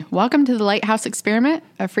Welcome to the Lighthouse Experiment,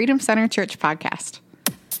 a Freedom Center Church podcast.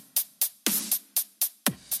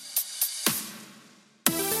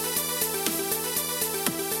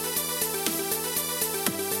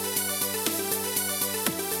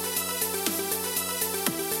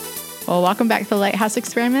 Well, welcome back to the Lighthouse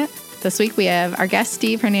Experiment. This week we have our guest,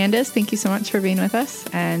 Steve Hernandez. Thank you so much for being with us.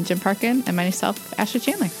 And Jim Parkin and myself, Ashley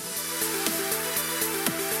Chandler.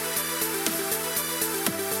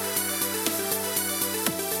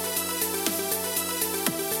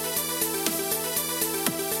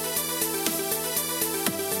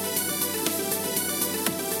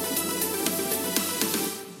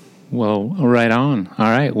 Well, right on. All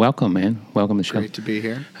right. Welcome, man. Welcome to the show. Great to be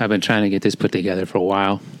here. I've been trying to get this put together for a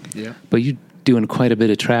while. Yeah. But you're doing quite a bit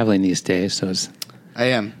of traveling these days, so it's... I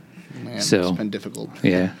am. So, it's been difficult.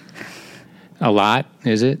 Yeah. A lot,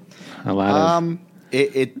 is it? A lot of...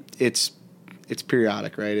 It's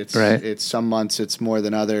periodic, right? It's some months it's more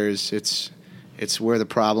than others. It's where the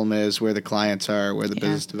problem is, where the clients are, where the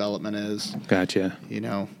business development is. Gotcha. You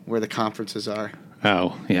know, where the conferences are.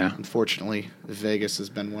 Oh, yeah. Unfortunately, Vegas has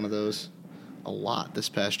been one of those a lot this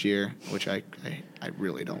past year, which I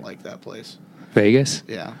really don't like that place. Vegas?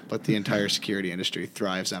 Yeah, but the entire security industry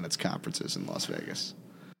thrives on its conferences in Las Vegas.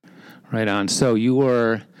 Right on. So you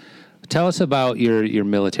were... Tell us about your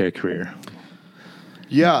military career.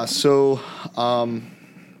 Yeah, so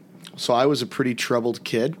I was a pretty troubled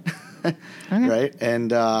kid, right?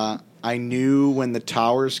 And I knew when the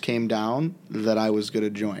towers came down that I was going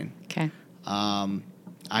to join. Okay.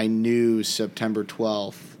 I knew September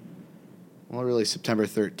 12th, well, really September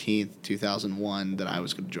 13th, 2001, that I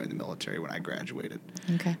was going to join the military when I graduated.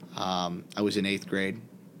 Okay. I was in 8th grade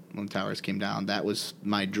when the towers came down. That was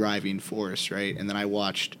my driving force, right? And then I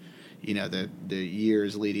watched, you know, the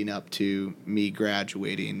years leading up to me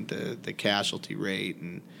graduating, the casualty rate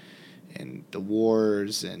and the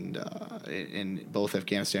wars and in both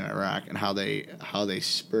Afghanistan and Iraq, and how they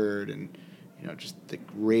spurred, and you know, just the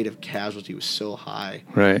rate of casualty was so high.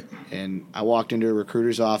 Right. And I walked into a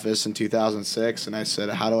recruiter's office in 2006, and I said,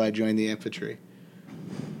 "How do I join the infantry?"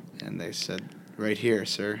 And they said, "Right here,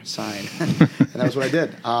 sir. Sign." And that was what I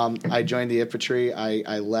did. I joined the infantry.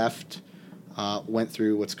 I left, went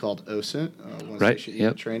through what's called OSINT,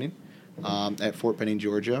 Right. training, at Fort Benning,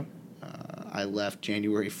 Georgia. I left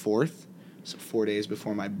January 4th, so 4 days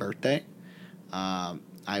before my birthday.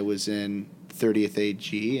 I was in 30th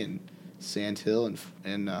AG in Sand Hill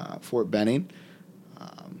and Fort Benning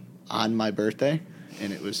on my birthday,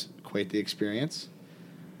 and it was quite the experience.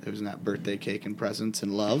 There was not birthday cake and presents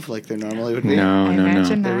and love like there normally would be. No.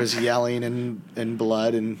 There was yelling and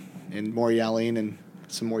blood and more yelling and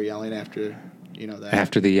some more yelling after, you know, that.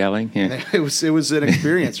 After the yelling? Yeah. It was an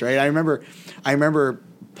experience, right? I remember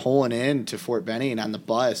pulling in to Fort Benning on the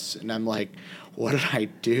bus, and I'm like, what did I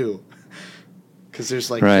do? Because there's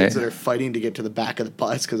kids that are fighting to get to the back of the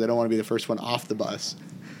bus because they don't want to be the first one off the bus.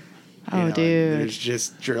 Dude. There's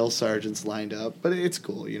just drill sergeants lined up, but it's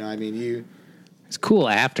cool. You know, I mean, It's cool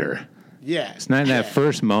after. Yeah. It's not in that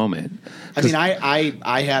first moment. I mean,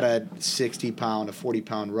 I had a 60-pound, a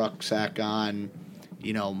 40-pound rucksack on,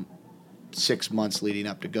 you know, 6 months leading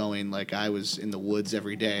up to going. Like, I was in the woods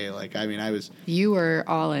every day. Like, I mean, I was... You were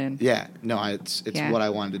all in. Yeah. No, it's what I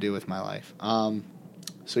wanted to do with my life.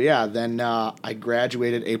 Then I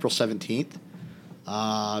graduated April 17th,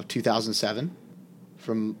 2007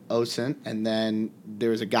 from OSINT, and then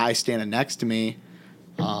there was a guy standing next to me,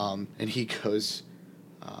 and he goes,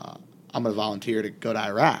 I'm going to volunteer to go to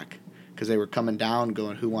Iraq, because they were coming down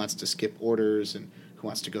going, who wants to skip orders and who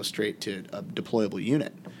wants to go straight to a deployable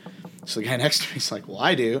unit? So the guy next to me is like, well,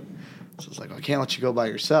 I do. So I was like, well, I can't let you go by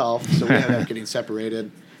yourself. So we ended up getting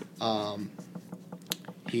separated.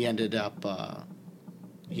 He ended up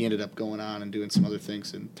going on and doing some other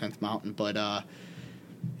things in 10th Mountain. But, I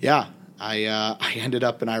ended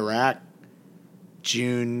up in Iraq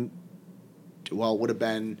would have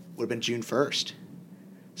been June 1st.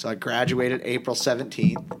 So I graduated April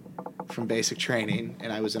 17th from basic training,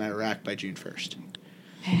 and I was in Iraq by June 1st.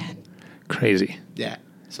 Man. Crazy. Yeah.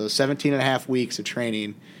 So 17 and a half weeks of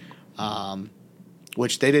training,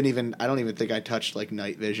 which I don't even think I touched like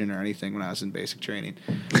night vision or anything when I was in basic training.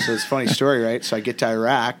 So it's a funny story, right? So I get to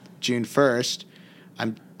Iraq June 1st.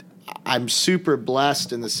 I'm super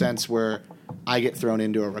blessed in the sense where I get thrown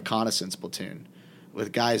into a reconnaissance platoon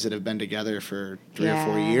with guys that have been together for 3 or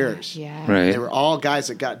 4 years. Yeah. Right. They were all guys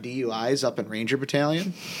that got DUIs up in Ranger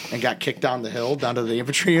Battalion and got kicked down the hill down to the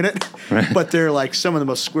infantry unit. Right. But they're like some of the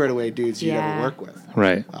most squared away dudes you ever work with.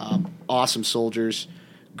 Right. Awesome soldiers,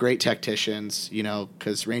 great tacticians, you know,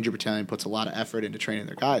 because Ranger Battalion puts a lot of effort into training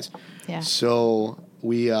their guys. Yeah. So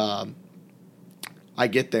I I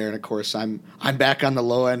get there, and of course I'm back on the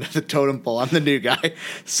low end of the totem pole. I'm the new guy,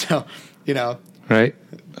 so Right.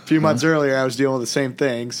 a few months earlier I was dealing with the same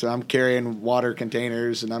thing. So I'm carrying water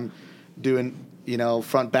containers, and I'm doing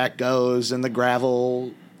front back goes and the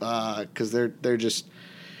gravel because they're just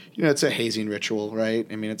it's a hazing ritual, right?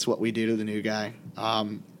 I mean, it's what we do to the new guy.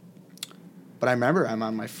 But I remember I'm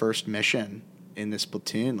on my first mission in this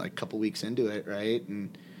platoon, like a couple weeks into it, right?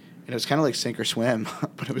 And it was kind of like sink or swim,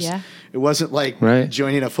 but it wasn't like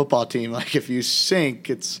joining a football team. Like if you sink,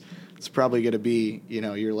 it's probably going to be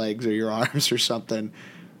your legs or your arms or something,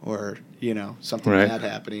 or something bad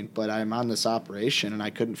happening. But I'm on this operation, and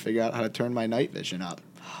I couldn't figure out how to turn my night vision up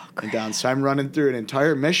and down. So I'm running through an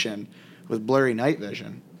entire mission with blurry night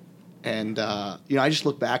vision, and I just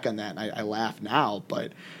look back on that and I laugh now,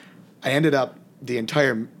 but I ended up the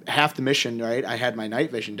entire half the mission, right? I had my night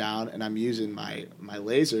vision down, and I'm using my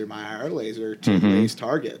laser, my IR laser, to laze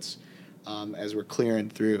targets as we're clearing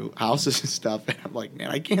through houses and stuff. And I'm like, man,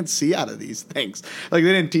 I can't see out of these things. Like,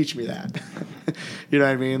 they didn't teach me that. You know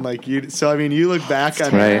what I mean? Like you look back on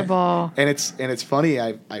terrible. that, and it's funny.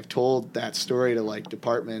 I've told that story to like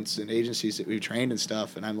departments and agencies that we've trained and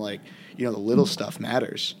stuff, and I'm like, the little stuff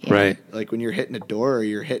matters, right? Like when you're hitting a door or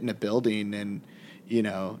you're hitting a building, and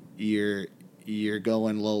you're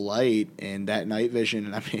going low light and that night vision,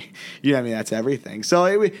 and I mean, that's everything. So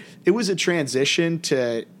it was a transition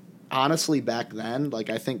to, honestly, back then, like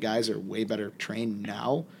I think guys are way better trained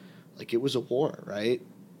now. Like it was a war, right?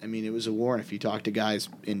 I mean, it was a war, and if you talk to guys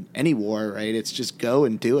in any war, right, it's just go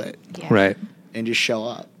and do it, right, and just show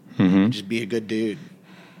up, and just be a good dude,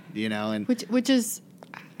 and which is,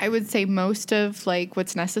 I would say, most of like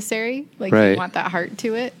what's necessary. Like right. You want that heart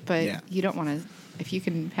to it, but you don't want to. If you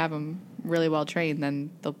can have them really well trained,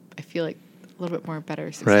 then they'll, I feel like, a little bit more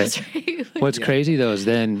better success rate. What's crazy though is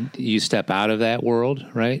then you step out of that world,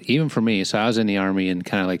 right? Even for me, so I was in the Army in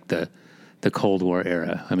kind of like the Cold War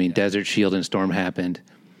era. I mean, Desert Shield and Storm happened,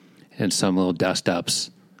 and some little dust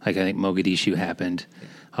ups. Like I think Mogadishu happened,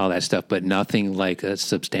 all that stuff, but nothing like a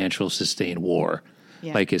substantial sustained war,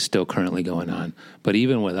 like is still currently going on. But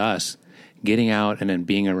even with us, getting out and then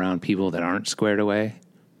being around people that aren't squared away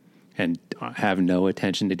and have no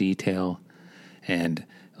attention to detail, and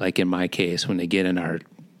like in my case, when they get in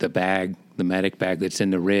the medic bag that's in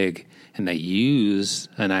the rig, and they use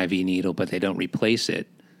an IV needle, but they don't replace it,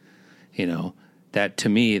 that to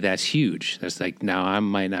me, that's huge. That's like, now I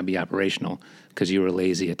might not be operational because you were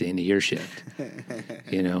lazy at the end of your shift,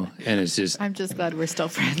 and it's just... I'm just glad we're still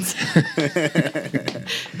friends.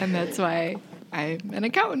 And that's why I'm an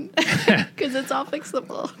accountant, because it's all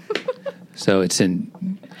fixable. So it's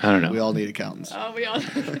in, I don't know. We all need accountants. Oh, we all.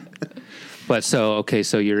 But so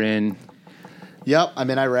you're in. Yep, I'm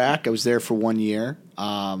in Iraq. I was there for 1 year.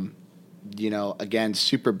 Again,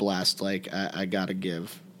 super blessed. Like I got to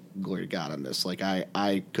give glory to God on this. Like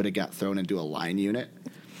I could have got thrown into a line unit,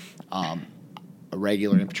 a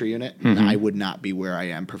regular infantry unit, and I would not be where I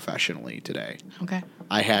am professionally today. Okay.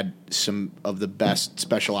 I had some of the best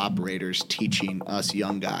special operators teaching us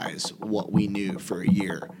young guys what we knew for a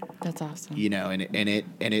year. That's awesome. And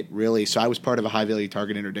it really. So I was part of a high value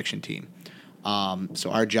target interdiction team.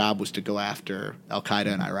 So our job was to go after Al Qaeda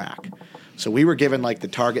in Iraq. So we were given like the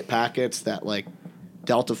target packets that like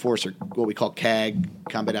Delta Force, or what we call CAG,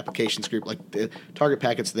 Combat Applications Group, like the target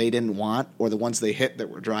packets they didn't want, or the ones they hit that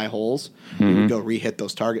were dry holes. We would go re-hit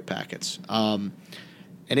those target packets.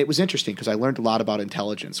 And it was interesting because I learned a lot about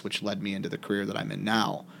intelligence, which led me into the career that I'm in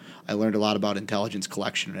now. I learned a lot about intelligence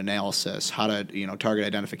collection and analysis, how to, target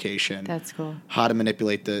identification. That's cool. How to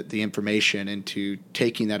manipulate the information into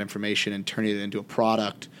taking that information and turning it into a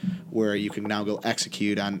product where you can now go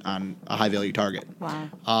execute on a high value target. Wow.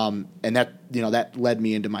 And that, that led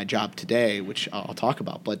me into my job today, which I'll talk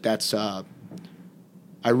about. But that's, I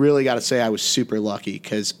really got to say I was super lucky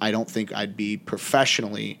because I don't think I'd be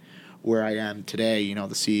professionally where I am today, the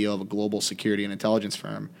CEO of a global security and intelligence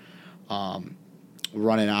firm,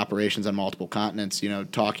 running operations on multiple continents,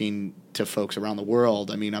 talking to folks around the world.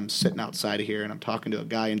 I mean, I'm sitting outside of here and I'm talking to a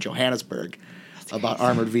guy in Johannesburg about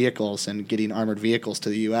armored vehicles and getting armored vehicles to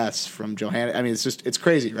the U.S. from Johannesburg. I mean, it's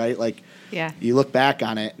crazy, right? Like, you look back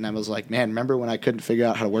on it and I was like, man, remember when I couldn't figure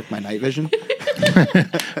out how to work my night vision?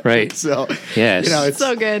 Right. So, yes. It's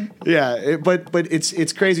so good. Yeah. But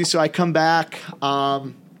it's crazy. So I come back,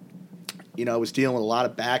 I was dealing with a lot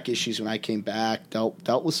of back issues when I came back.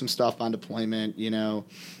 Dealt with some stuff on deployment. It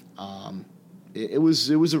was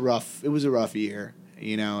a rough year.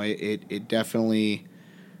 It definitely.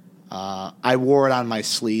 I wore it on my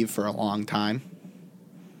sleeve for a long time,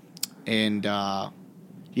 and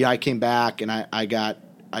I came back and I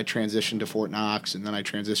transitioned to Fort Knox, and then I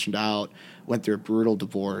transitioned out. went through a brutal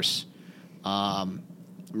divorce.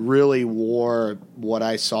 Really wore what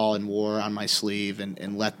I saw in war on my sleeve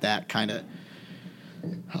and let that kind of,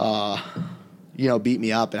 beat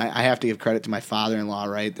me up. And I have to give credit to my father-in-law,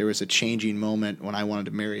 right? There was a changing moment when I wanted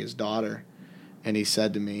to marry his daughter. And he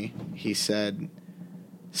said to me,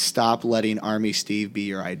 stop letting Army Steve be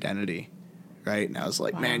your identity. Right. And I was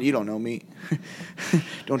like, man, you don't know me.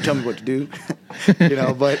 Don't tell me what to do.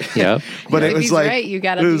 But yeah. But it was he's like, right. You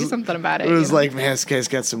got to do something about it. It was like, man, this guy's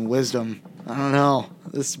got some wisdom. I don't know.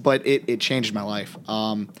 But it changed my life.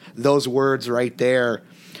 Those words right there,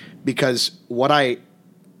 because what I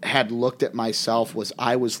had looked at myself was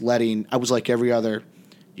I was like every other,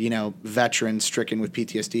 veteran stricken with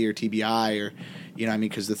PTSD or TBI or,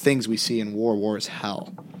 because the things we see in war is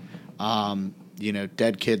hell.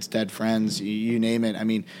 Dead kids, dead friends, you name it. I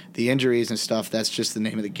mean, the injuries and stuff, that's just the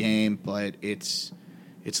name of the game, but it's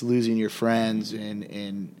losing your friends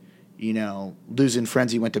and losing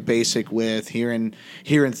friends you went to basic with, hearing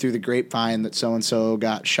through the grapevine that so-and-so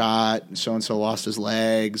got shot and so-and-so lost his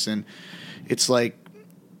legs. And it's like,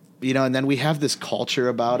 and then we have this culture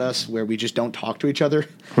about us where we just don't talk to each other.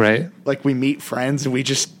 Right. Like we meet friends and we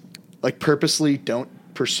just like purposely don't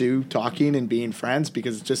pursue talking and being friends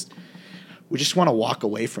because it's just, we just want to walk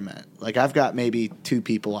away from it. Like I've got maybe 2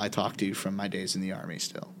 people I talk to from my days in the Army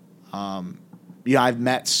still. I've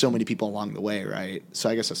met so many people along the way, right? So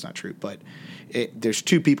I guess that's not true, but there's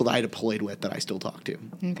 2 people that I deployed with that I still talk to.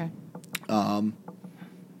 Okay.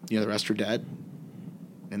 The rest are dead,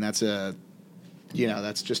 and that's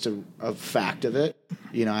that's just a fact of it.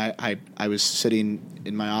 I was sitting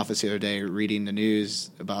in my office the other day reading the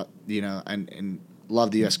news about and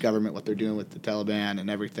love the U.S. government, what they're doing with the Taliban and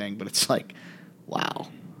everything, but it's like, wow.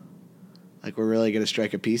 Like, we're really going to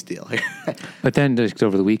strike a peace deal here. But then just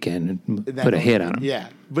over the weekend, put a hit on them. Yeah.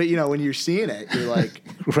 But, when you're seeing it, you're like...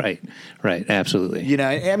 Right. Absolutely.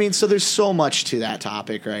 So there's so much to that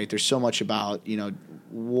topic, right? There's so much about,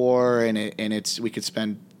 war, and we could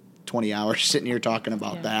spend 20 hours sitting here talking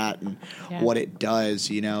about that and what it does.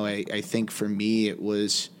 I think for me, it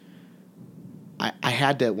was... I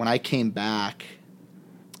had to, when I came back...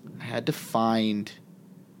 I had to find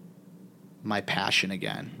my passion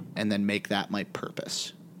again and then make that my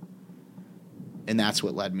purpose. And that's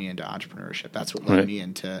what led me into entrepreneurship. That's what led me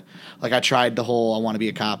into, like, I tried the whole I want to be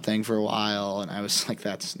a cop thing for a while, and I was like,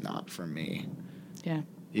 that's not for me. Yeah.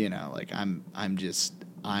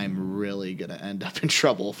 I'm really going to end up in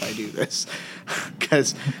trouble if I do this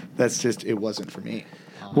because it wasn't for me.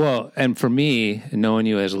 Well, and for me, knowing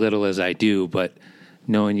you as little as I do, but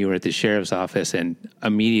knowing you were at the sheriff's office, and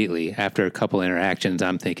immediately after a couple interactions,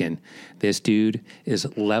 I'm thinking, this dude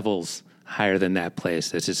is levels higher than that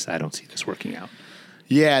place. It's just, I don't see this working out.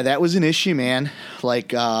 Yeah, that was an issue, man.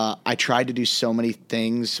 Like, I tried to do so many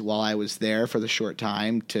things while I was there for the short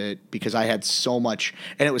time because I had so much,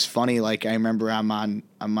 and it was funny. Like, I remember I'm on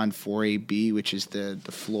 4AB, which is the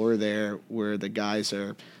floor there where the guys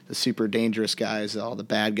are the super dangerous guys, all the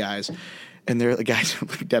bad guys. And they're the guys,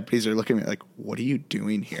 the deputies are looking at me like, what are you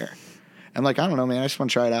doing here? I'm like, I don't know, man. I just want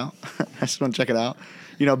to try it out. I just want to check it out.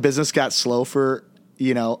 Business got slow for,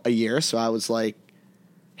 a year. So I was like,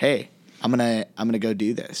 hey, I'm going to go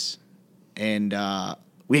do this. And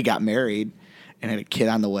we got married and had a kid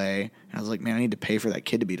on the way. And I was like, man, I need to pay for that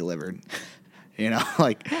kid to be delivered.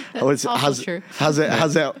 How's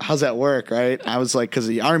that work? Right. I was like, cause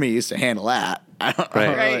the Army used to handle that.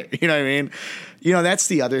 Right. You know what I mean? That's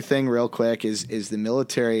the other thing real quick is the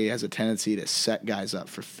military has a tendency to set guys up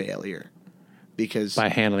for failure because by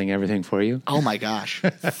handling everything for you. Oh my gosh.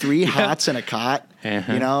 3 hots and a cot,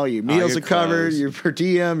 Uh-huh. Your meals are covered, clothes. your per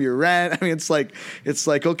diem, your rent. I mean, it's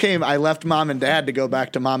like, okay, I left mom and dad to go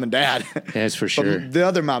back to mom and dad. That's for sure. But the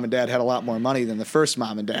other mom and dad had a lot more money than the first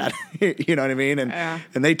mom and dad. You know what I mean? And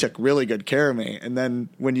they took really good care of me. And then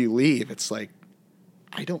when you leave, it's like,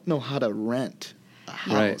 I don't know how to rent a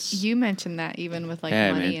house. Right. You mentioned that even with like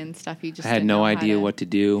Yeah, money man. and stuff, you just I had didn't no know how idea to- what to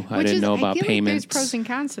do. I didn't know about I feel payments. Like there's pros and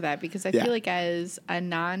cons to that because I Yeah. feel like as a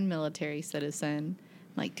non-military citizen,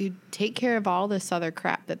 like, dude, take care of all this other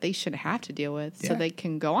crap that they shouldn't have to deal with, so Yeah. they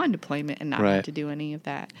can go on deployment and not Right. have to do any of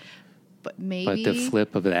that. But maybe, But the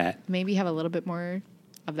flip of that, maybe have a little bit more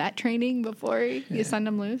of that training before you send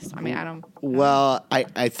them loose. I mean, I don't. Well,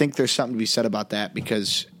 I think there's something to be said about that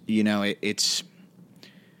because, it's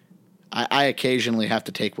I occasionally have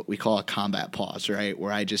to take what we call a combat pause, right?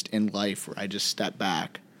 Where I just step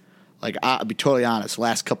back. Like, I'll be totally honest,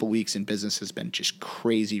 last couple weeks in business has been just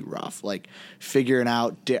crazy rough. Like, figuring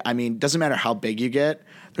out, doesn't matter how big you get,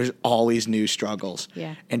 there's always new struggles.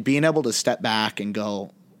 Yeah. And being able to step back and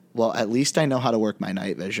go, well, at least I know how to work my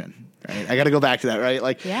night vision, Right? I got to go back to that, right?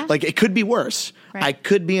 Like, Yeah. like it could be worse. Right. I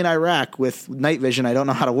could be in Iraq with night vision. I don't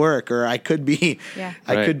know how to work, or I could be, Yeah.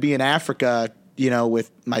 I Right. could be in Africa, with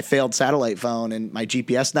my failed satellite phone and my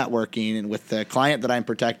GPS not working, and with the client that I'm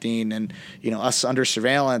protecting, and us under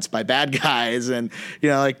surveillance by bad guys, and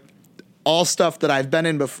like all stuff that I've been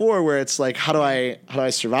in before, where it's like, how do I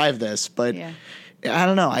survive this? But Yeah. I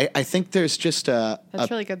don't know. I think there's just That's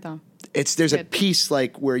really good though. there's a good. piece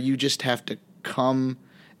like where you just have to come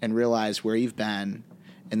and realize where you've been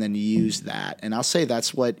and then use that. And I'll say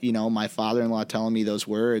that's what, my father-in-law telling me those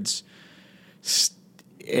words,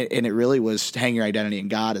 and it really was hang your identity in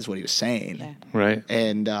God is what he was saying. Yeah. Right.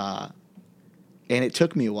 And it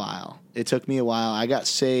took me a while. I got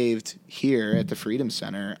saved here at the Freedom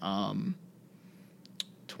Center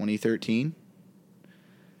 2013.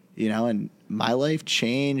 And my life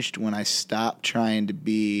changed when I stopped trying to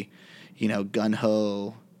be,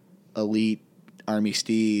 gun-ho, elite Army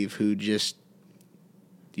Steve who just,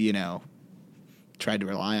 tried to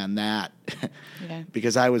rely on that. Yeah.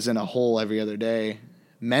 Because I was in a hole every other day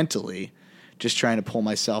mentally, just trying to pull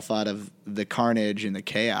myself out of the carnage and the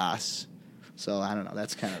chaos. So I don't know.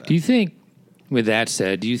 That's kind of. Do you think, with that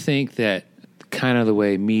said, do you think that kind of the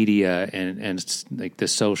way media and like the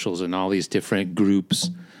socials and all these different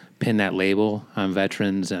groups pin that label on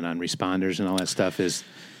veterans and on responders and all that stuff is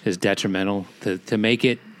detrimental to make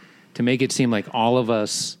it seem like all of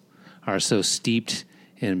us are so steeped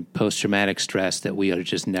in post-traumatic stress that we are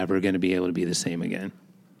just never going to be able to be the same again?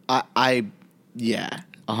 Yeah,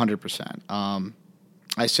 100%.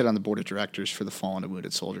 I sit on the board of directors for the Fallen and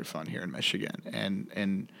Wounded Soldier Fund here in Michigan,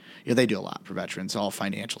 and they do a lot for veterans, all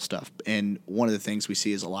financial stuff. And one of the things we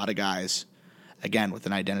see is a lot of guys, again, with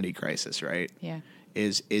an identity crisis, right? Yeah.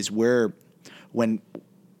 Is where when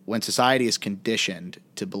society is conditioned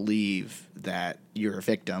to believe that you're a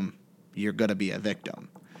victim, you're going to be a victim.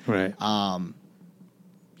 Right. I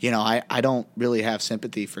don't really have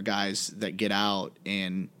sympathy for guys that get out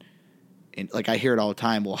and like I hear it all the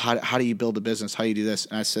time. Well, how do you build a business? How do you do this?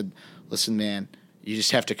 And I said, listen, man, you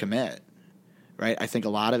just have to commit, right? I think a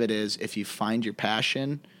lot of it is if you find your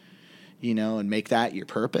passion, and make that your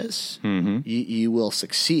purpose, you will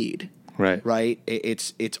succeed. Right. Right.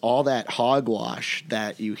 It's all that hogwash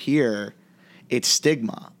that you hear. It's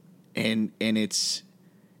stigma, and it's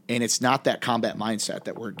not that combat mindset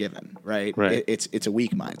that we're given. Right. Right. It's a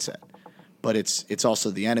weak mindset, but it's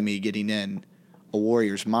also the enemy getting in a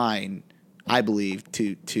warrior's mind, I believe,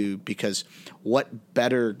 because what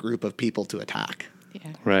better group of people to attack?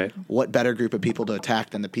 Yeah. Right. What better group of people to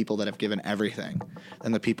attack than the people that have given everything,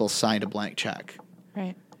 than the people signed a blank check?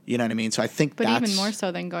 Right. You know what I mean? So I think But that's even more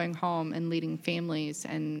so than going home and leading families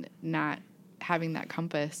and not having that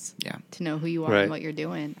compass to know who you are Right. and what you're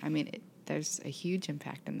doing. I mean, there's a huge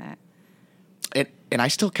impact in that. And I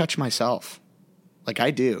still catch myself, like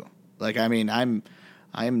I do. Like I mean, I am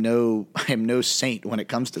no saint when it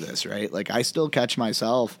comes to this, right? Like I still catch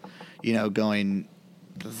myself, going,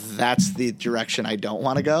 that's the direction I don't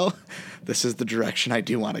want to go. This is the direction I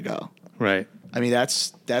do want to go. Right. I mean,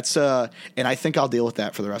 that's and I think I'll deal with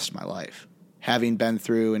that for the rest of my life, having been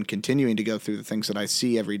through and continuing to go through the things that I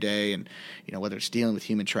see every day, and whether it's dealing with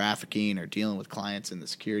human trafficking or dealing with clients in the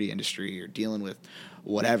security industry or dealing with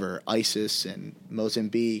whatever ISIS and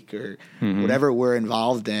Mozambique or whatever we're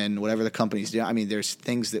involved in, whatever the companies do. I mean, there's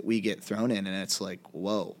things that we get thrown in, and it's like,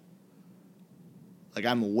 whoa. Like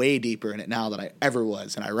I'm way deeper in it now than I ever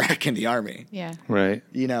was in Iraq in the Army. Yeah. Right.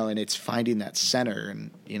 And it's finding that center,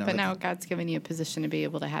 and But now God's given you a position to be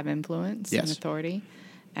able to have influence and authority.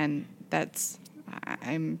 And that's,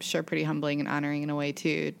 I'm sure, pretty humbling and honoring in a way,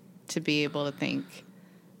 too, to be able to think,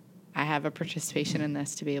 I have a participation in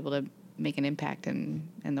this to be able to make an impact in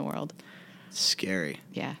the world. Scary.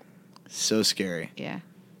 Yeah. So scary. Yeah.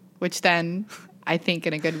 Which then, I think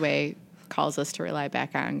in a good way, calls us to rely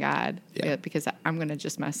back on God. Yeah. Because I'm going to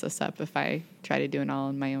just mess this up if I try to do it all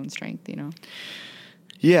in my own strength,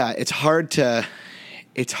 Yeah, it's hard to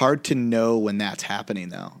know when that's happening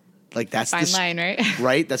though. Like that's Fine line, right?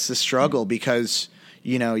 Right? That's the struggle because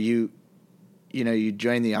you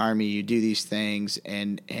join the Army, you do these things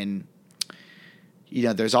and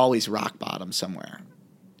there's always rock bottom somewhere.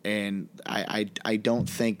 And I don't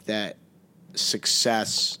think that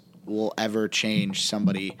success will ever change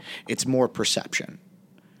somebody. It's more perception.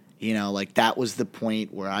 Like that was the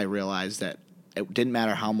point where I realized that it didn't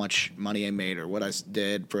matter how much money I made or what I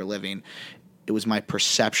did for a living. It was my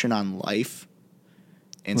perception on life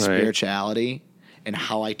and spirituality and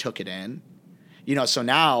how I took it in. So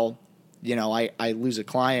now, I lose a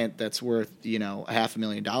client that's worth,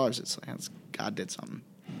 $500,000. It's like, God did something.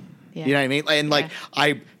 Yeah. You know what I mean? And like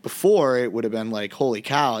before it would have been like, holy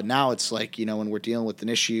cow. Now it's like, you know, when we're dealing with an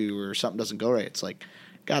issue or something doesn't go right, it's like,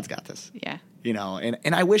 God's got this. Yeah. You know,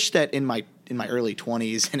 and I wish that in my early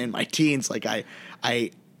 20s and in my teens, like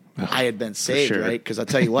I had been saved, right? Because I'll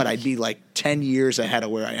tell you what, I'd be like 10 years ahead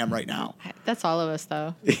of where I am right now. That's all of us,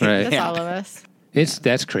 though. Right. That's all of us.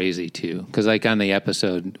 That's crazy too. Because like on the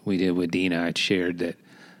episode we did with Dina, I shared that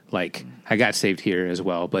like I got saved here as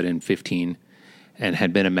well, but in 15, and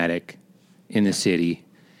had been a medic in the city,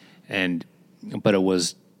 but it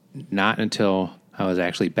was not until I was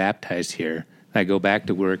actually baptized here. I go back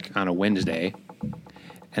to work on a Wednesday,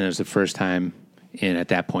 and it was the first time in, at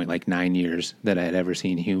that point, like 9 years that I had ever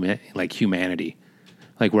seen humanity,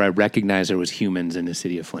 like where I recognized there was humans in the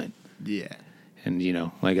city of Flint. Yeah. And, you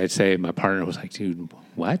know, like I'd say, my partner was like, dude,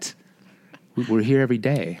 what? We're here every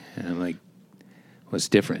day. And I'm like, well, it's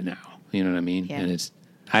different now. You know what I mean? Yeah.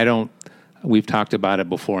 And we've talked about it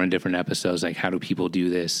before in different episodes, like how do people do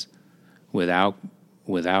this without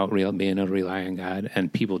being able to rely on God?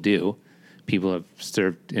 And people do. People have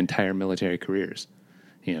served entire military careers,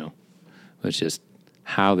 you know. It's just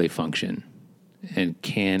how they function, and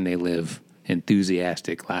can they live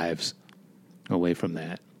enthusiastic lives away from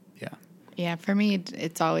that? Yeah. Yeah, for me,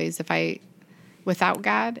 it's always without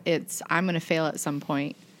God, I'm going to fail at some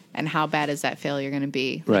point. And how bad is that failure going to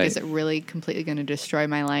be? Like, right. Is it really completely going to destroy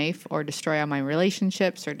my life or destroy all my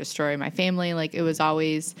relationships or destroy my family? Like, it was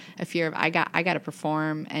always a fear of I got to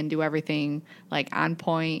perform and do everything like on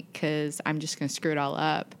point because I'm just going to screw it all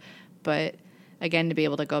up. But again, to be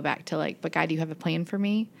able to go back to like, but God, you have a plan for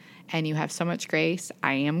me and you have so much grace.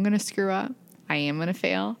 I am going to screw up. I am going to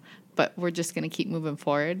fail. But we're just going to keep moving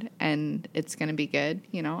forward and it's going to be good,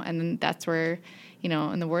 you know? And then that's where, you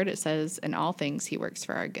know, in the word it says, in all things he works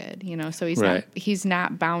for our good, you know? So he's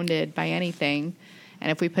not bounded by anything. And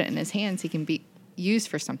if we put it in his hands, he can be used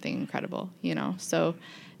for something incredible, you know? So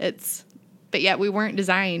but yet we weren't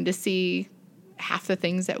designed to see half the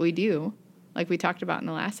things that we do, like we talked about in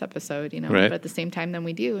the last episode, you know? Right. But at the same time, then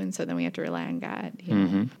we do. And so then we have to rely on God, you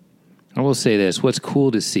know? I will say this. What's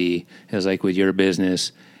cool to see is like with your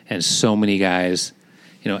business and so many guys,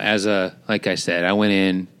 you know, like I said, I went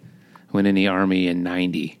in the Army in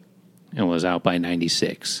 90 and was out by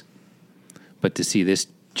 96. But to see this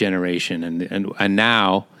generation and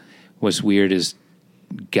now what's weird is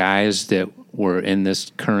guys that were in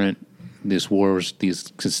these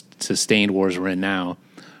sustained wars we're in now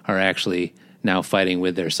are actually now fighting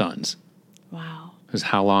with their sons. Wow. Because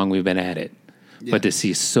how long we've been at it. Yeah. But to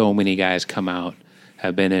see so many guys come out,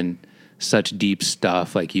 have been in such deep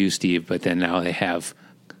stuff like you, Steve, but then now they have,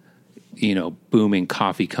 you know, booming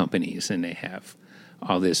coffee companies and they have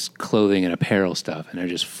all this clothing and apparel stuff and they're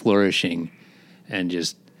just flourishing and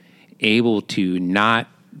just able to not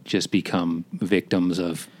just become victims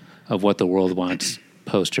of what the world wants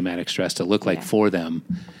post-traumatic stress to look like for them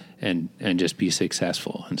and just be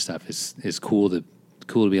successful and stuff. It's cool to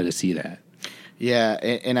be able to see that. Yeah,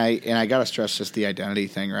 and I gotta stress just the identity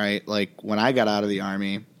thing, right? Like when I got out of the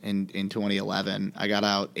Army in 2011, I got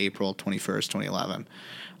out April 21st,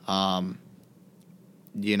 2011.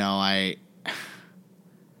 You know, I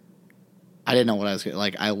didn't know what I was gonna,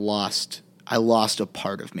 like. I lost a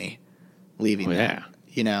part of me leaving that.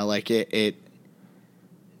 You know, like it.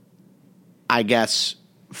 I guess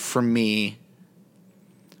for me,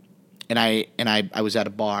 and I was at a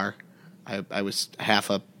bar. I was half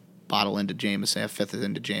a bottle into Jameson, a fifth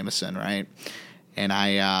into Jameson, right? And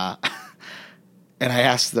I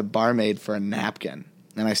asked the barmaid for a napkin,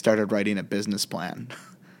 and I started writing a business plan.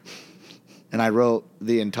 And I wrote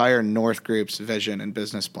the entire North Group's vision and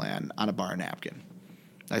business plan on a bar napkin.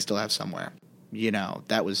 I still have somewhere. You know,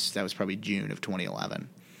 that was probably June of 2011.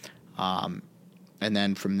 And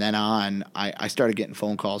then from then on, I started getting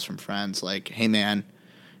phone calls from friends like, hey, man,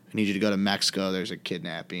 I need you to go to Mexico. There's a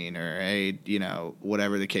kidnapping, or hey, you know,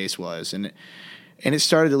 whatever the case was. And it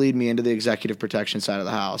started to lead me into the executive protection side of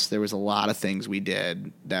the house. There was a lot of things we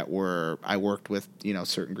did I worked with, you know,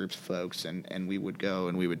 certain groups of folks, and we would go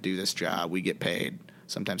and we would do this job. We get paid,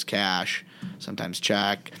 sometimes cash, sometimes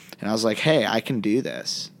check. And I was like, hey, I can do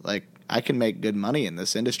this. Like, I can make good money in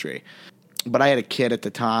this industry. But I had a kid at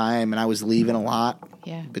the time, and I was leaving a lot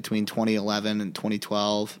between 2011 and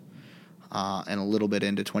 2012. And a little bit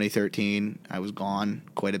into 2013, I was gone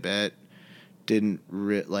quite a bit.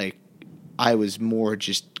 I was more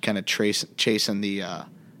just kind of chasing the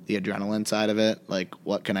adrenaline side of it. Like,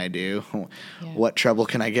 what can I do? What trouble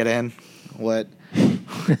can I get in? What,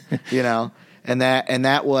 you know? And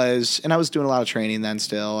that was, and I was doing a lot of training then.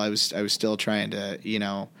 Still, I was still trying to, you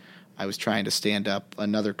know, I was trying to stand up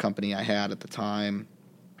another company I had at the time.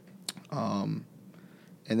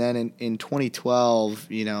 And then in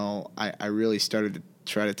 2012, you know, I really started to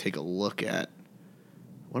try to take a look at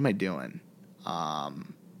what am I doing?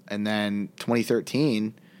 And then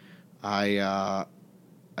 2013, I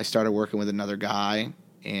started working with another guy,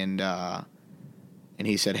 and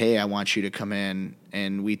he said, "Hey, I want you to come in."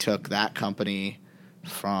 And we took that company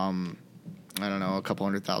from, I don't know,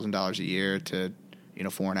 $200,000 a year to, you know,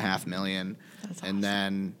 $4.5 million. That's awesome. And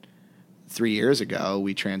then 3 years ago,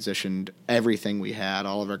 we transitioned everything we had,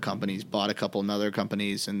 all of our companies, bought a couple of other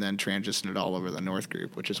companies, and then transitioned it all over the North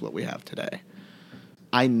Group, which is what we have today.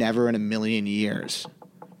 I never in a million years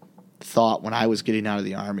thought when I was getting out of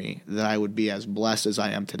the Army that I would be as blessed as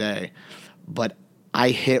I am today. But I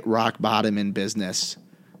hit rock bottom in business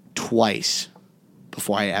twice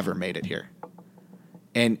before I ever made it here.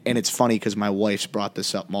 And it's funny because my wife's brought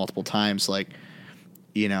this up multiple times, like,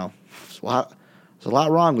 you know, there's a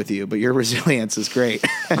lot wrong with you, but your resilience is great.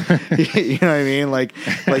 You know what I mean? Like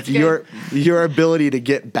your ability to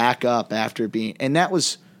get back up after being, and that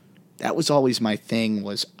was always my thing.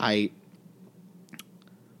 Was I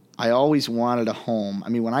always wanted a home. I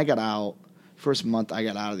mean, when I got out, first month I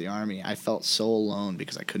got out of the Army, I felt so alone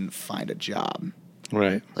because I couldn't find a job.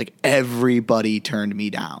 Right. Like everybody turned me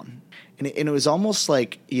down. And it was almost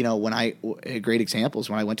like, you know, a great example is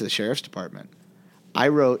when I went to the sheriff's department. I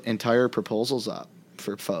wrote entire proposals up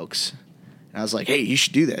for folks. And I was like, hey, you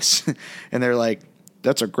should do this. And they're like,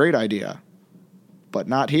 that's a great idea, but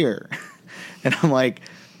not here. And I'm like,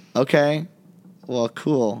 okay, well,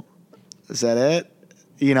 cool. Is that it?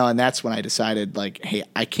 You know, and that's when I decided, like, hey,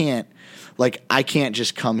 I can't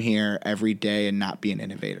just come here every day and not be an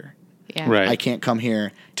innovator. Yeah. Right. I can't come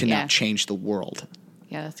here to not change the world.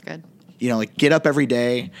 Yeah, that's good. You know, like, get up every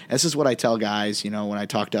day. This is what I tell guys, you know, when I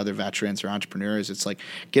talk to other veterans or entrepreneurs. It's like,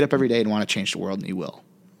 get up every day and want to change the world, and you will.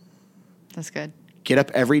 That's good. Get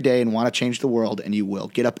up every day and want to change the world, and you will.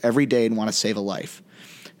 Get up every day and want to save a life.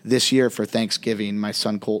 This year for Thanksgiving, my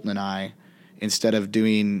son Colton and I, instead of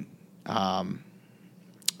doing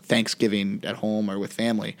Thanksgiving at home or with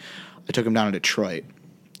family, I took him down to Detroit,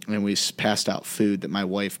 and we passed out food that my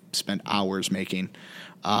wife spent hours making.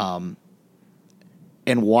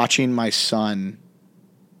 And watching my son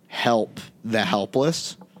help the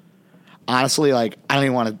helpless, honestly, like,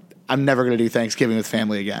 I'm never going to do Thanksgiving with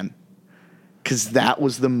family again. Because that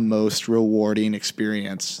was the most rewarding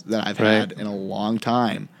experience that I've had in a long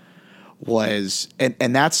time.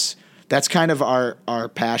 And that's kind of our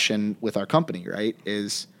passion with our company, right?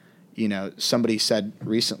 Is, you know, somebody said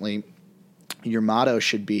recently, your motto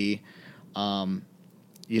should be, you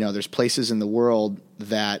know, there's places in the world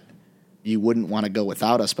that you wouldn't want to go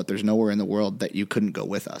without us, but there's nowhere in the world that you couldn't go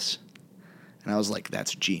with us. And I was like,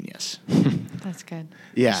 that's genius. That's good.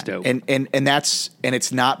 Yeah. And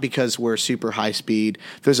it's not because we're super high speed.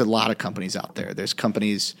 There's a lot of companies out there. There's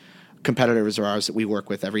competitors of ours that we work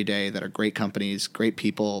with every day that are great companies, great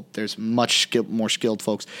people. There's much more skilled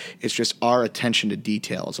folks. It's just our attention to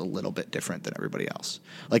detail is a little bit different than everybody else.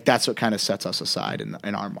 Like, that's what kind of sets us aside in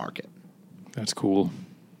our market. That's cool.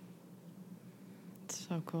 It's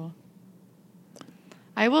so cool.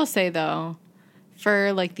 I will say, though,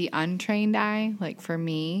 for, like, the untrained eye, like, for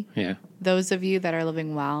me, those of you that are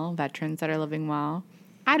living well, veterans that are living well,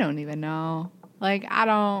 I don't even know. Like, I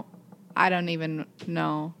don't even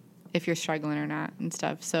know if you're struggling or not and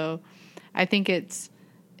stuff. So I think it's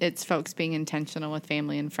folks being intentional with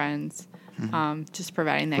family and friends, just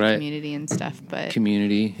providing that community and stuff. But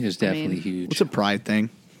community is definitely huge. It's a pride thing.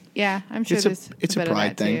 Yeah, I'm sure it's a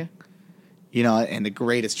pride thing. too. You know, and the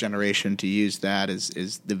greatest generation to use that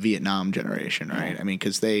is the Vietnam generation, right? I mean,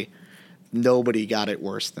 because nobody got it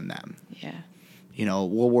worse than them. Yeah. You know,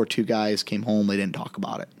 World War II guys came home, they didn't talk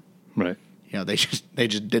about it. Right. You know, they just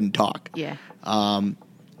didn't talk. Yeah.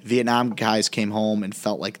 Vietnam guys came home and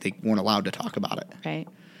felt like they weren't allowed to talk about it. Right.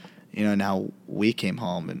 You know, now we came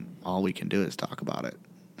home and all we can do is talk about it.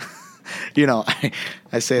 You know,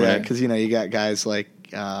 I say that because, you know, you got guys like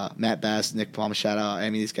Matt Bass, Nick Palmachado. I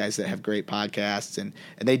mean, these guys that have great podcasts and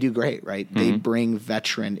they do great, right? Mm-hmm. They bring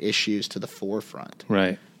veteran issues to the forefront.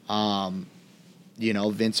 Right. You know,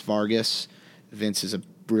 Vince Vargas. Vince is a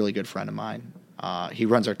really good friend of mine. He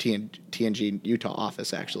runs our TNG Utah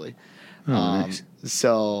office, actually. Nice.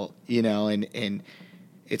 So, you know, and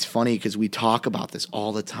it's funny because we talk about this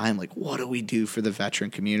all the time. Like, what do we do for the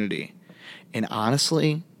veteran community? And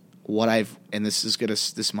honestly,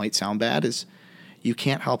 this might sound bad, is you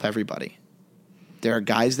can't help everybody. There are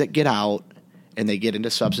guys that get out and they get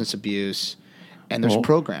into substance abuse, and there's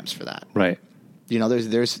programs for that. Right. You know,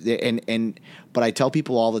 but I tell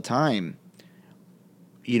people all the time,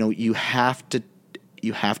 you know, you have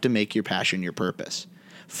to make your passion your purpose.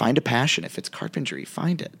 find a passion. If it's carpentry,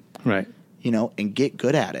 find it. Right. And get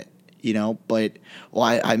good at it. But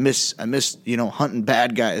I miss hunting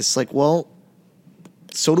bad guys. It's like, well,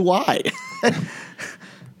 so do I.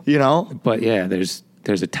 But yeah, there's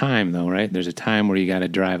a time though, right? There's a time where you got to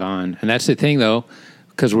drive on, and that's the thing though,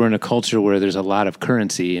 because we're in a culture where there's a lot of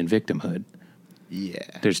currency in victimhood. Yeah,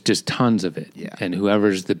 there's just tons of it. Yeah, and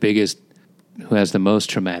whoever's the biggest, who has the most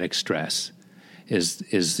traumatic stress, is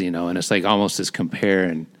and it's like almost this compare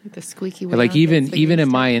and the squeaky wheel. Like even in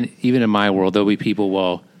my world, there'll be people.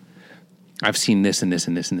 Well, I've seen this and this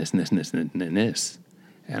and this and this and this and this and this,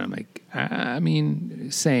 and I'm like, I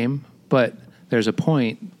mean, same, but there's a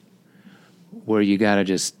point where you got to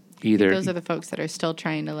just either. Those are the folks that are still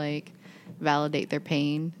trying to like validate their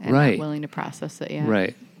pain and right. not willing to process it. Yeah.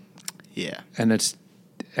 Right. Yeah. And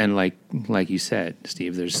like you said,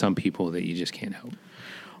 Steve, there's some people that you just can't help.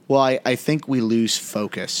 Well, I think we lose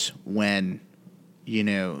focus when,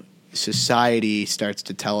 society starts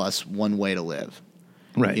to tell us one way to live.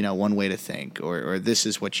 Right. One way to think, or this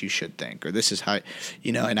is what you should think, or this is how,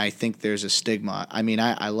 and I think there's a stigma. I mean,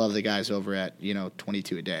 I love the guys over at,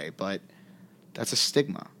 22 a day, but that's a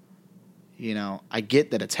stigma. I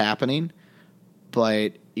get that it's happening,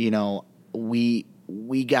 but,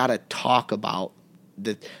 we got to talk about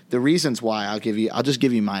the reasons why. I'll just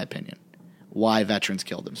give you my opinion, why veterans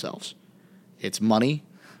killed themselves. It's money,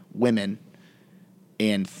 women,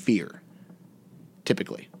 and fear,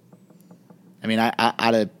 typically. I mean,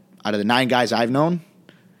 out of the 9 guys I've known,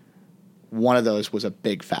 one of those was a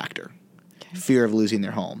big factor. Okay. Fear of losing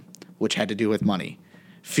their home, which had to do with money.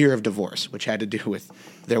 Fear of divorce, which had to do with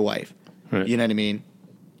their wife. Right. You know what I mean?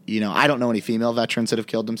 I don't know any female veterans that have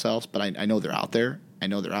killed themselves, but I know they're out there. I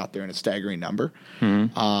know they're out there in a staggering number.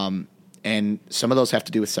 Mm-hmm. And some of those have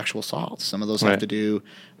to do with sexual assaults. Some of those have to do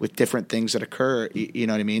with different things that occur. You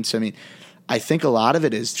know what I mean? So, I think a lot of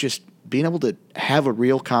it is just being able to have a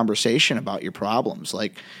real conversation about your problems.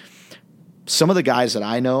 Like, some of the guys that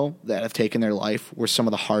I know that have taken their life were some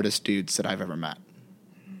of the hardest dudes that I've ever met.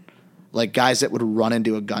 Like, guys that would run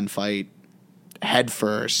into a gunfight head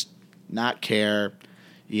first, not care,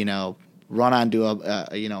 run onto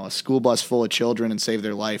a school bus full of children and save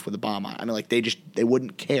their life with a bomb on. I mean, like, they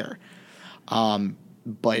wouldn't care.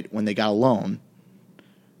 But when they got alone,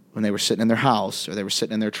 when they were sitting in their house or they were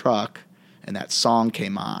sitting in their truck and that song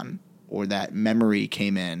came on or that memory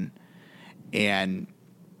came in and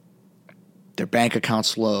their bank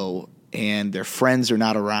account's low and their friends are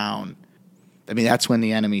not around, I mean, that's when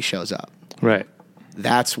the enemy shows up. Right.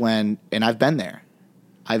 That's when, and I've been there.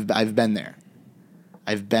 I've been there.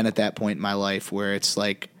 I've been at that point in my life where it's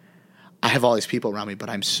like I have all these people around me, but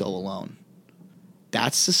I'm so alone.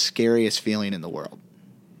 That's the scariest feeling in the world.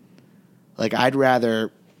 Like, I'd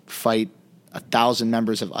rather fight 1,000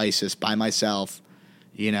 members of ISIS by myself,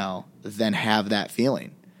 than have that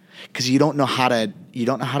feeling, because you don't know how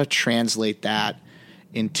to translate that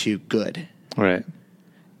into good. Right.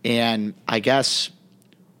 And I guess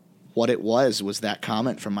what it was that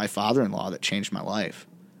comment from my father-in-law that changed my life.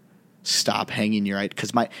 Stop hanging your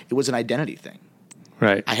because it was an identity thing.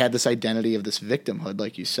 Right. I had this identity of this victimhood,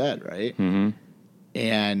 like you said, right? Mm-hmm.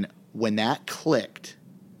 And when that clicked,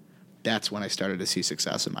 that's when I started to see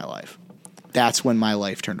success in my life. That's when my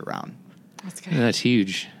life turned around. That's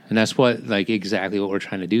huge. And that's what, like, exactly what we're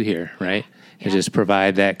trying to do here, right? Yeah. Is just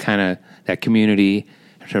provide that kind of, that community,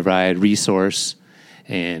 provide resource,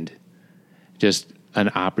 and just an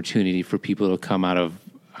opportunity for people to come out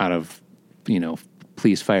of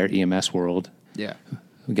police, fire, EMS world. Yeah.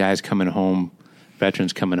 Guys coming home,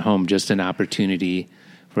 veterans coming home, just an opportunity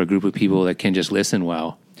for a group of people that can just listen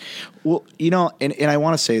well. Well, and I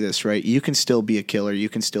want to say this, right? You can still be a killer. You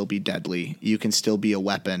can still be deadly. You can still be a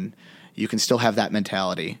weapon. You can still have that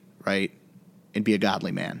mentality, right? And be a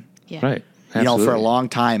godly man. Yeah. Right. Absolutely. For a long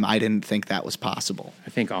time, I didn't think that was possible. I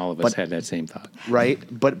think all of us had that same thought. Right?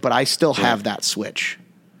 But I still have that switch.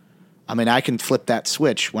 I mean, I can flip that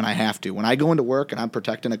switch when I have to. When I go into work and I'm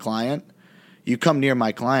protecting a client, you come near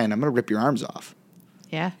my client, I'm going to rip your arms off.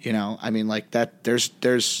 Yeah. I mean, like that,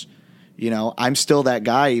 there's, I'm still that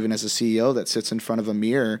guy, even as a CEO, that sits in front of a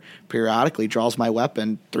mirror periodically, draws my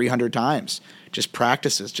weapon 300 times, just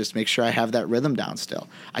practices, just make sure I have that rhythm down still.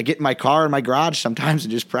 I get in my car in my garage sometimes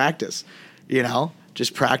and just practice,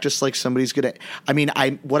 just practice like somebody's going to, I mean,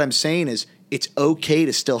 what I'm saying is it's okay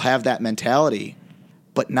to still have that mentality,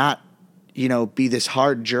 but not, be this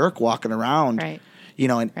hard jerk walking around, right.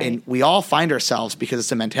 And we all find ourselves because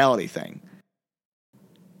it's a mentality thing,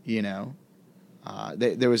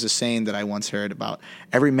 There was a saying that I once heard about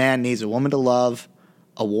every man needs a woman to love,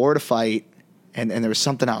 a war to fight, and there was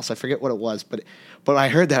something else. I forget what it was, but when I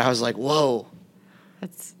heard that, I was like, whoa,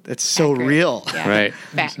 That's so accurate. real. Yeah. Right.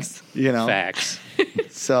 Facts. Facts.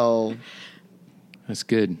 So that's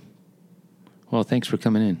good. Well, thanks for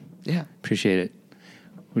coming in. Yeah. Appreciate it.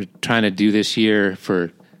 We're trying to do this year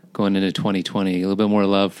for going into 2020, a little bit more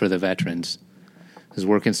love for the veterans. Because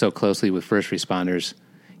working so closely with first responders,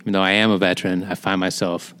 even though I am a veteran, I find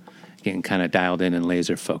myself getting kind of dialed in and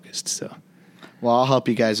laser focused. So, well, I'll help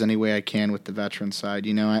you guys any way I can with the veteran side.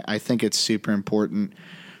 I think it's super important.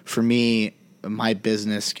 For me, my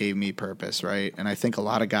business gave me purpose, right? And I think a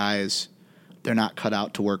lot of guys, they're not cut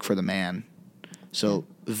out to work for the man. So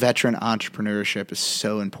veteran entrepreneurship is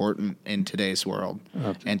so important in today's world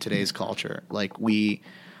and today's culture. Like we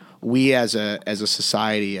as a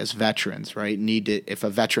society, as veterans, right, need to, if a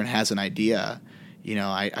veteran has an idea,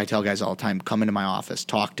 I tell guys all the time, come into my office,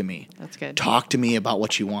 talk to me. That's good. Talk to me about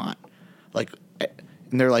what you want.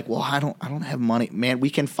 And they're like, well, I don't have money. Man, we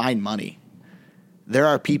can find money. There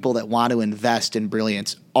are people that want to invest in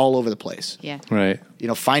brilliance all over the place. Yeah. Right.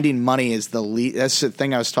 Finding money is that's the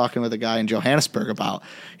thing I was talking with a guy in Johannesburg about.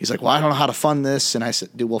 He's like, well, I don't know how to fund this. And I said,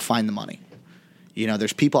 dude, we'll find the money.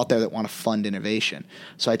 There's people out there that want to fund innovation.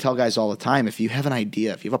 So I tell guys all the time, if you have an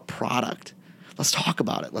idea, if you have a product, let's talk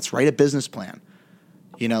about it. Let's write a business plan.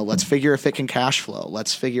 Let's figure if it can cash flow.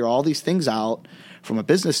 Let's figure all these things out from a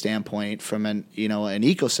business standpoint, from an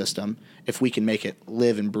ecosystem, if we can make it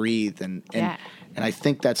live and breathe. And I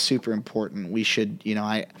think that's super important. We should,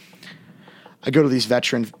 I go to these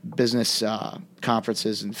veteran business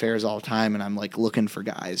conferences and fairs all the time, and I'm like looking for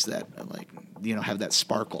guys that have that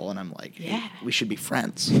sparkle, and I'm like, hey, we should be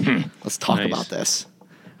friends. Let's talk about this.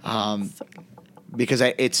 Because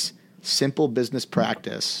it's simple business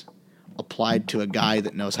practice applied to a guy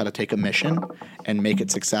that knows how to take a mission and make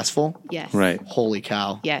it successful. Yes. Right. Holy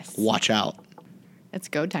cow. Yes. Watch out. It's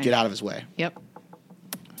go time. Get out of his way. Yep.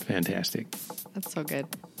 Fantastic. That's so good.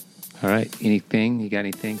 All right. You got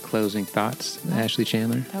anything? Closing thoughts, Ashley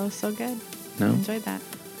Chandler? That was so good. No? I enjoyed that.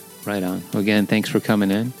 Right on. Well, again, thanks for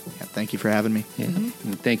coming in. Yeah, thank you for having me. Yeah.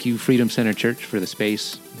 And thank you, Freedom Center Church, for the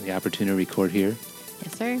space, the opportunity to record here.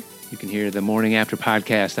 Yes, sir. You can hear the Morning After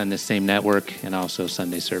podcast on this same network and also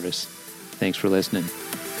Sunday service. Thanks for listening.